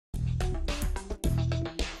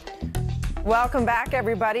Welcome back,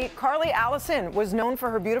 everybody. Carley Allison was known for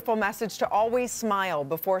her beautiful message to always smile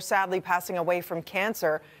before sadly passing away from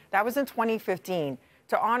cancer. That was in 2015.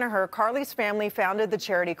 To honor her, Carley's family founded the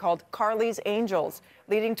charity called Carley's Angels,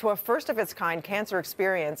 leading to a first-of-its-kind cancer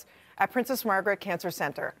experience at Princess Margaret Cancer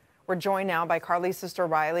Center. We're joined now by Carley's sister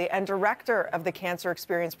Riley and director of the Cancer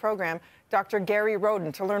Experience program, Dr. Gary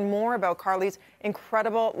Rodin, to learn more about Carley's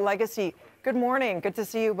incredible legacy. Good morning. Good to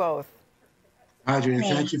see you both. Hi, Judy.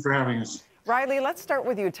 Thank you for having us. Riley, let's start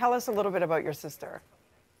with you. Tell us a little bit about your sister.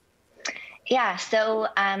 Yeah, so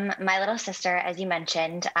my little sister, as you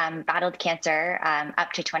mentioned, battled cancer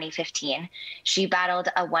up to 2015. She battled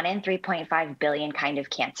a 1 in 3.5 billion kind of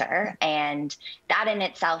cancer, and that in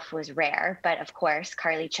itself was rare. But of course,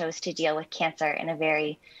 Carley chose to deal with cancer in a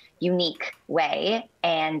very unique way,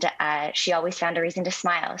 and she always found a reason to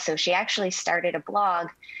smile. So she actually started a blog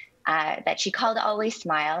that she called Always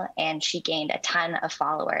Smile, and she gained a ton of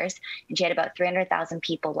followers. And she had about 300,000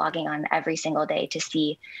 people logging on every single day to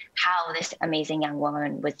see how this amazing young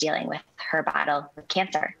woman was dealing with her battle with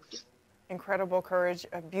cancer. Incredible courage,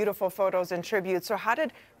 beautiful photos and tributes. So how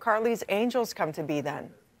did Carley's Angels come to be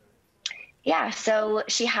then? Yeah, so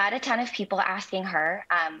she had a ton of people asking her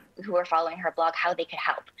who were following her blog how they could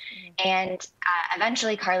help. And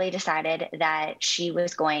eventually Carley decided that she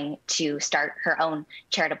was going to start her own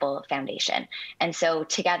charitable foundation. And so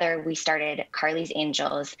together we started Carley's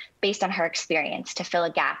Angels based on her experience to fill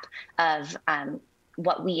a gap of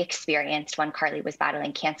what we experienced when Carley was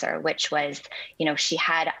battling cancer, which was, you know, she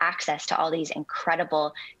had access to all these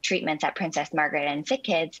incredible treatments at Princess Margaret and Sick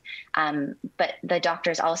Kids, but the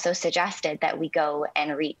doctors also suggested that we go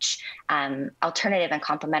and reach alternative and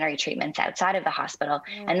complementary treatments outside of the hospital,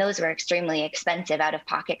 and those were extremely expensive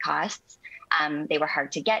out-of-pocket costs. They were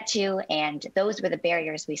hard to get to, and those were the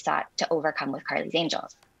barriers we sought to overcome with Carley's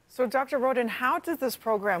Angels. So Dr. Rodin, how does this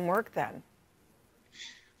program work then?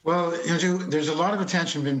 Well, you know, there's a lot of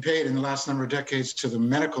attention been paid in the last number of decades to the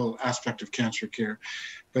medical aspect of cancer care.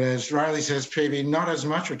 But as Riley says, maybe not as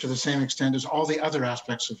much or to the same extent as all the other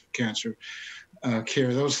aspects of cancer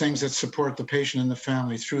care, those things that support the patient and the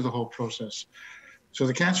family through the whole process. So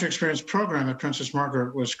the Cancer Experience program at Princess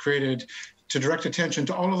Margaret was created to direct attention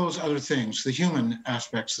to all of those other things, the human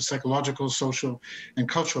aspects, the psychological, social, and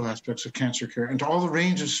cultural aspects of cancer care, and to all the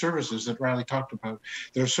range of services that Riley talked about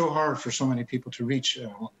that are so hard for so many people to reach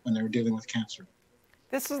when they're dealing with cancer.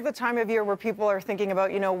 This is the time of year where people are thinking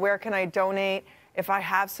about, you know, where can I donate if I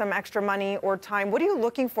have some extra money or time? What are you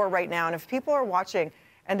looking for right now? And if people are watching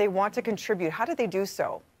and they want to contribute, how do they do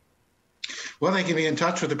so? Well, they can be in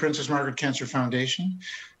touch with the Princess Margaret Cancer Foundation.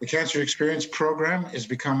 The Cancer Experience program has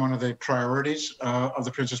become one of the priorities of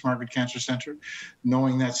the Princess Margaret Cancer Center,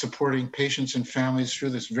 knowing that supporting patients and families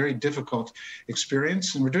through this very difficult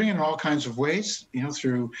experience. And we're doing it in all kinds of ways, you know,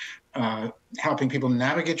 through helping people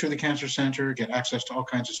navigate through the Cancer Center, get access to all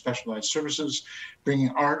kinds of specialized services, bringing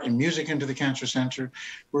art and music into the Cancer Center.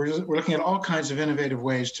 We're looking at all kinds of innovative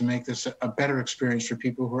ways to make this a better experience for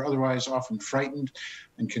people who are otherwise often frightened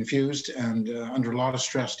and confused and under a lot of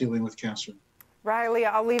stress dealing with cancer. Riley,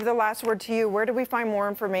 I'll leave the last word to you. Where do we find more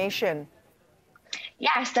information?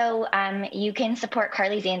 Yeah, so you can support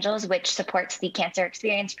Carley's Angels, which supports the Cancer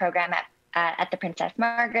Experience program at the Princess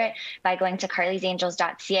Margaret by going to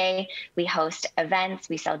carleysangels.ca. We host events,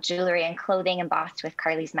 we sell jewelry and clothing embossed with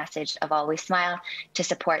Carley's message of Always Smile to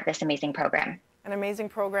support this amazing program. An amazing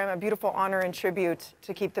program, a beautiful honor and tribute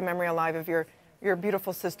to keep the memory alive of your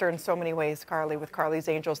beautiful sister in so many ways, Carley, with Carley's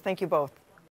Angels. Thank you both.